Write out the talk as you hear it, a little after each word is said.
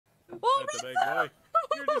Oh, That's a big boy.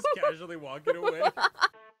 You're just casually walking away.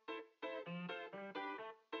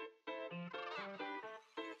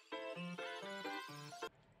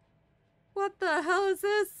 what the hell is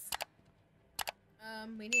this?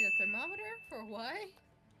 We need a thermometer for what?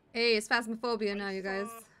 Hey, it's phasmophobia now, you guys.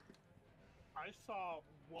 I saw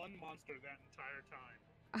one monster that entire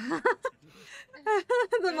time.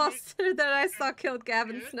 The monster that I saw killed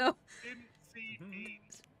Gavin Snow. Didn't see me.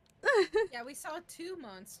 Yeah, we saw two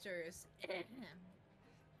monsters. Yeah,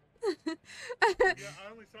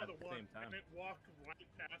 I only saw the one, and it walked right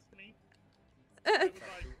past me. I was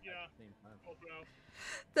like, yeah. Oh, bro.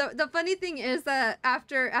 The funny thing is that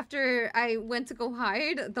after I went to go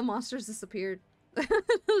hide, the monsters disappeared.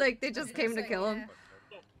 Like they just came to kill him.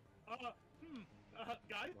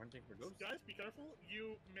 Guys, be careful.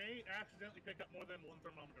 You may accidentally pick up more than one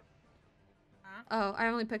thermometer. Huh? Oh, I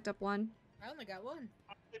only picked up one. I only got one.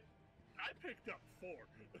 I picked up 4.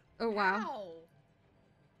 Oh wow. How?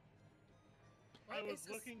 I was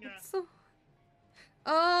looking at. So...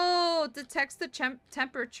 Oh, detects the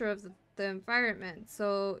temperature of the environment,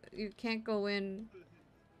 so you can't go in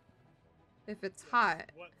if it's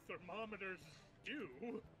hot. What thermometers do?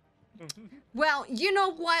 Well, you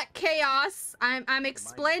know what, Chaos? I'm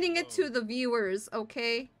explaining it to the viewers,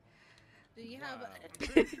 okay? Do you have?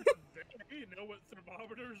 They know what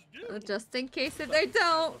thermometers do. Just in case if they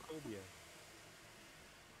don't.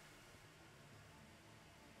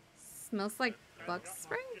 Smells like bug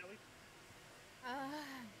spray.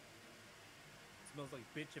 Smells like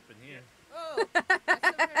bitch up in here. Oh, that's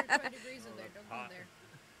 720 degrees in there. Don't go there.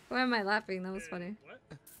 Why am I laughing? That was funny. What?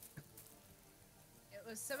 It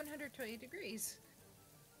was 720 degrees.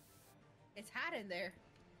 It's hot in there.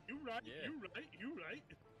 You right.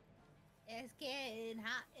 It's getting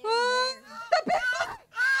hot in there.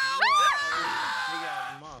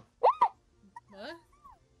 Moth. What?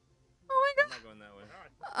 Oh my god. I'm not going that way.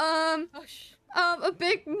 A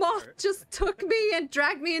big moth just took me and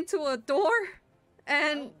dragged me into a door,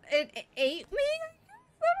 and it ate me.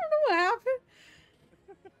 I don't know what happened.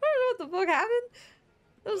 I don't know what the fuck happened.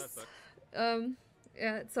 It was,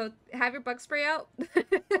 yeah. So have your bug spray out.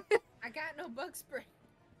 I got no bug spray.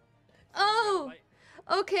 Oh.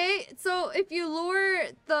 Okay, so if you lure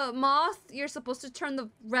the moth, you're supposed to turn the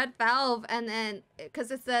red valve, and then, because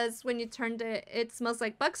it says when you turned it, it smells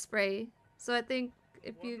like bug spray. So I think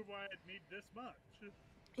if you... why I'd need this much.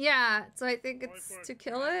 Yeah, so I think it's to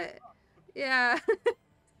kill it. Yeah.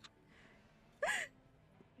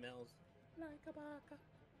 Smells like a baka.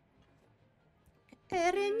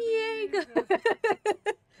 Eren Yeager.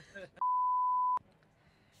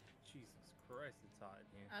 Jesus Christ, it's hot in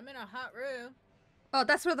here. I'm in a hot room. Oh,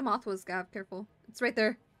 that's where the moth was, Gav. Careful. It's right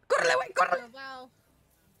there. Correle, wait, correle! Oh, wow.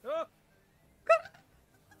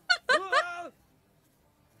 Oh.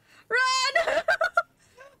 Run!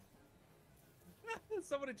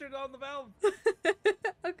 Somebody turned on the valve.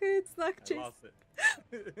 Okay, it's not I chase. lost it.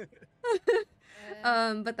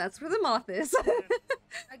 But that's where the moth is.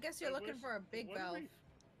 I guess you're looking for a big valve.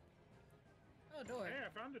 Oh, door. Hey, I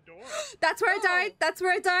found a door. That's where I died. That's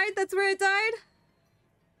where I died. That's where I died.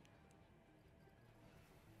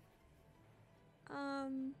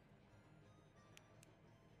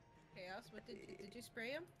 Chaos, what did you spray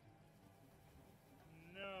him?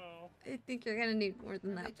 No. I think you're gonna need more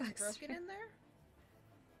than Are that. they just broken in there?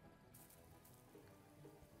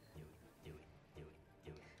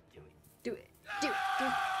 Do it. Do it. Do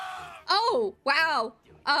it. Oh, wow.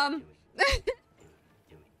 Oh.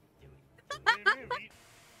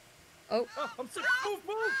 Oh, I'm sick. Move,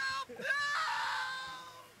 move.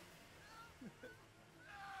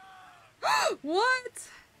 What?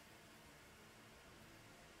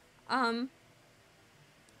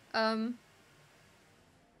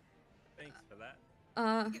 Thanks for that.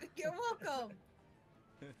 You're welcome.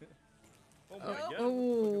 Oh my god. Oh,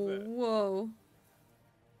 What the fuck is that? whoa.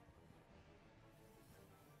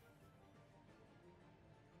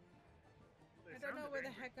 I don't know where the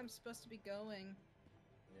heck I'm supposed to be going.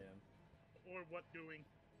 Yeah. Or what doing?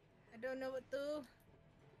 I don't know what to.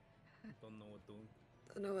 Don't know what to.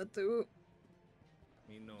 Don't know what to.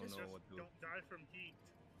 Me no Just know what to. don't die from heat.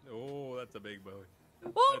 Oh, that's a big boy.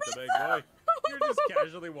 Oh, That's a big boy. You're just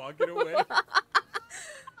casually walking away.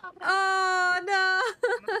 Oh, no.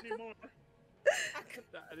 Not anymore.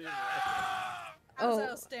 How's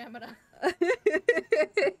our stamina?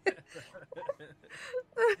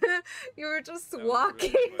 You were just That was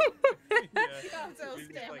walking. really funny. How's our You're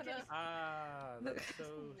just like, stamina? that's so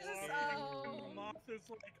Just scary. so- The moth is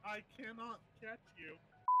like, I cannot catch you.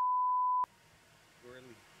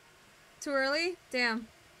 Really? Too early? Damn.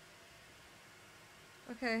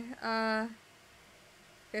 Okay,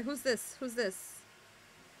 Okay, who's this? Who's this?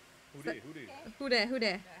 Who did? Who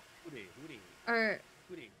there?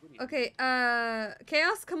 Okay,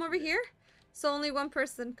 Chaos, come over here. So only one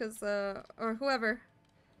person, cause or whoever.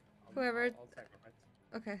 Whoever. I'll sacrifice.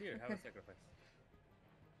 Okay. Here, okay. have a sacrifice.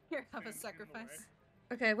 Here, have a sacrifice.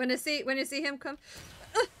 Okay, when you see him come.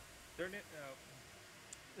 Turn it.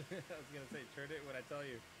 I was gonna say, turn it when I tell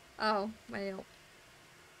you. Oh, well.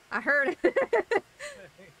 I heard it.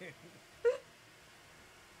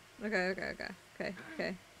 Okay.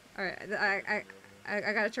 All right,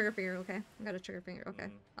 I got a trigger finger. Okay, I got a trigger finger. Okay,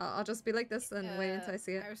 I'll just be like this and wait until I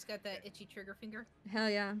see it. Iris got that itchy trigger finger. Hell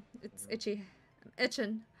yeah, it's itchy. I'm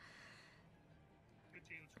itching.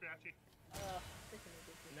 Itchy and scratchy.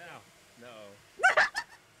 No.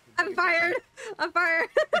 I'm fired. I'm fired.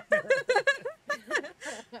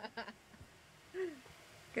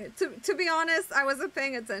 Okay, to be honest, I wasn't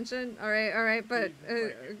paying attention. All right, but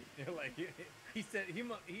like he said, he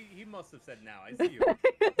must have said now. I see you.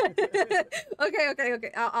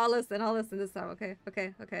 okay. I'll listen. I'll listen this time. Okay.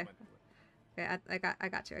 Okay, I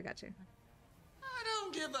got you. I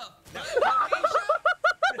don't give up.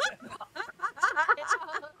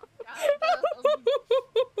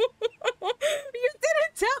 You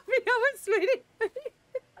didn't tell me I was waiting.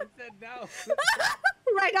 I said no.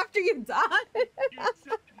 Right after you died. You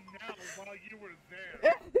said now while you were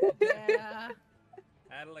there. Yeah.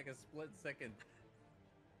 I had like a split second.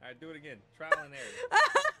 Alright, do it again. Trial and error.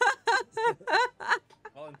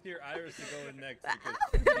 Volunteer Iris to go in next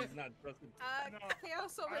because she's not trusted. No,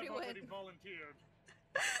 Chaos already I've already went. volunteered.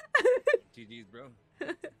 GG's, bro.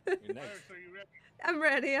 You're next. Iris, are you ready? I'm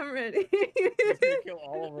ready. He's gonna kill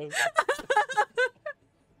all of us.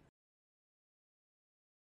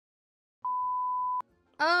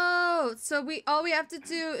 Oh, so all we have to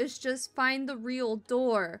do is just find the real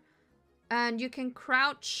door. And you can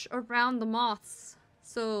crouch around the moths.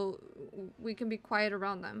 So we can be quiet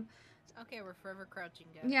around them. Okay, we're forever crouching,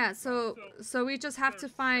 guys. Yeah, so we just have to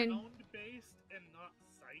find... Sound-based and not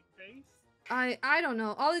sight-based? I don't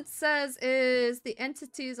know. All it says is the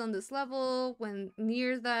entities on this level, when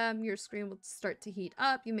near them, your screen will start to heat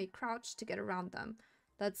up. You may crouch to get around them.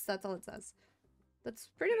 That's all it says. That's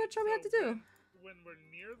pretty much all we have to do. When we're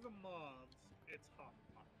near the mobs, it's hot.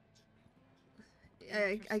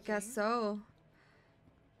 I guess so.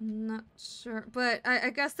 Not sure, but I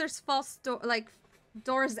guess there's false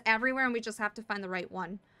doors everywhere, and we just have to find the right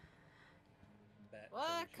one.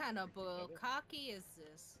 What kind of bukkake is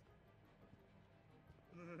this?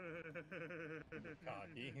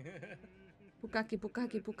 Cocky.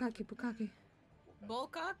 Bukkake.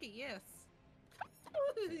 Bukkake, yes.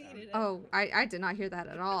 Oh, I did not hear that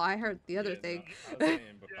at all. I heard the other thing. I was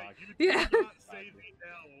saying bukkake. Yeah. Did not say the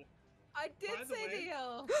L. I did say the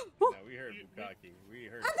L. No, we heard bukkake. We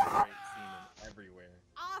heard great semen everywhere.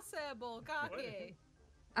 I said bukkake.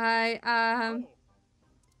 I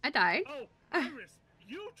died. Oh, Iris,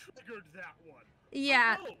 you triggered that one.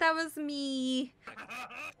 Yeah, Oh. that was me.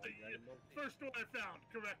 First one I found,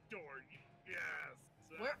 correct door. Yes.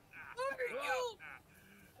 Where are you?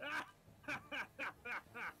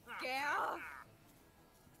 Gal?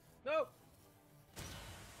 No.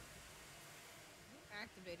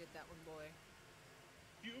 Activated that one, boy.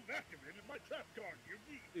 You've activated my trap card. You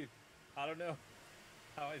need. Dude, I don't know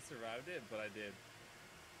how I survived it, but I did.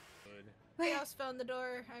 Good. Chaos found the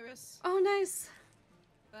door, Iris. Oh, nice.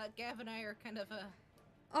 But Gav and I are kind of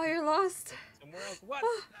Oh, you're lost. Somewhere else. What?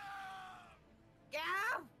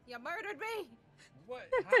 Gav! You murdered me! What?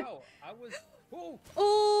 How? I was. Oh!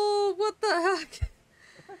 Oh, what the heck?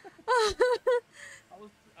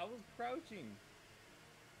 I was crouching.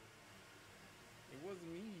 It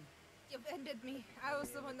wasn't me. You've ended me. I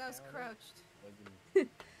was the one that was crouched.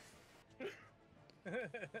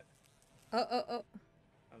 Oh.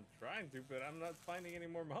 I'm trying to, but I'm not finding any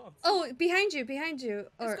more mobs. Oh, behind you.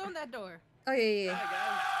 Let's go in that door. Oh, yeah.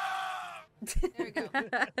 Hi, guys. There we go.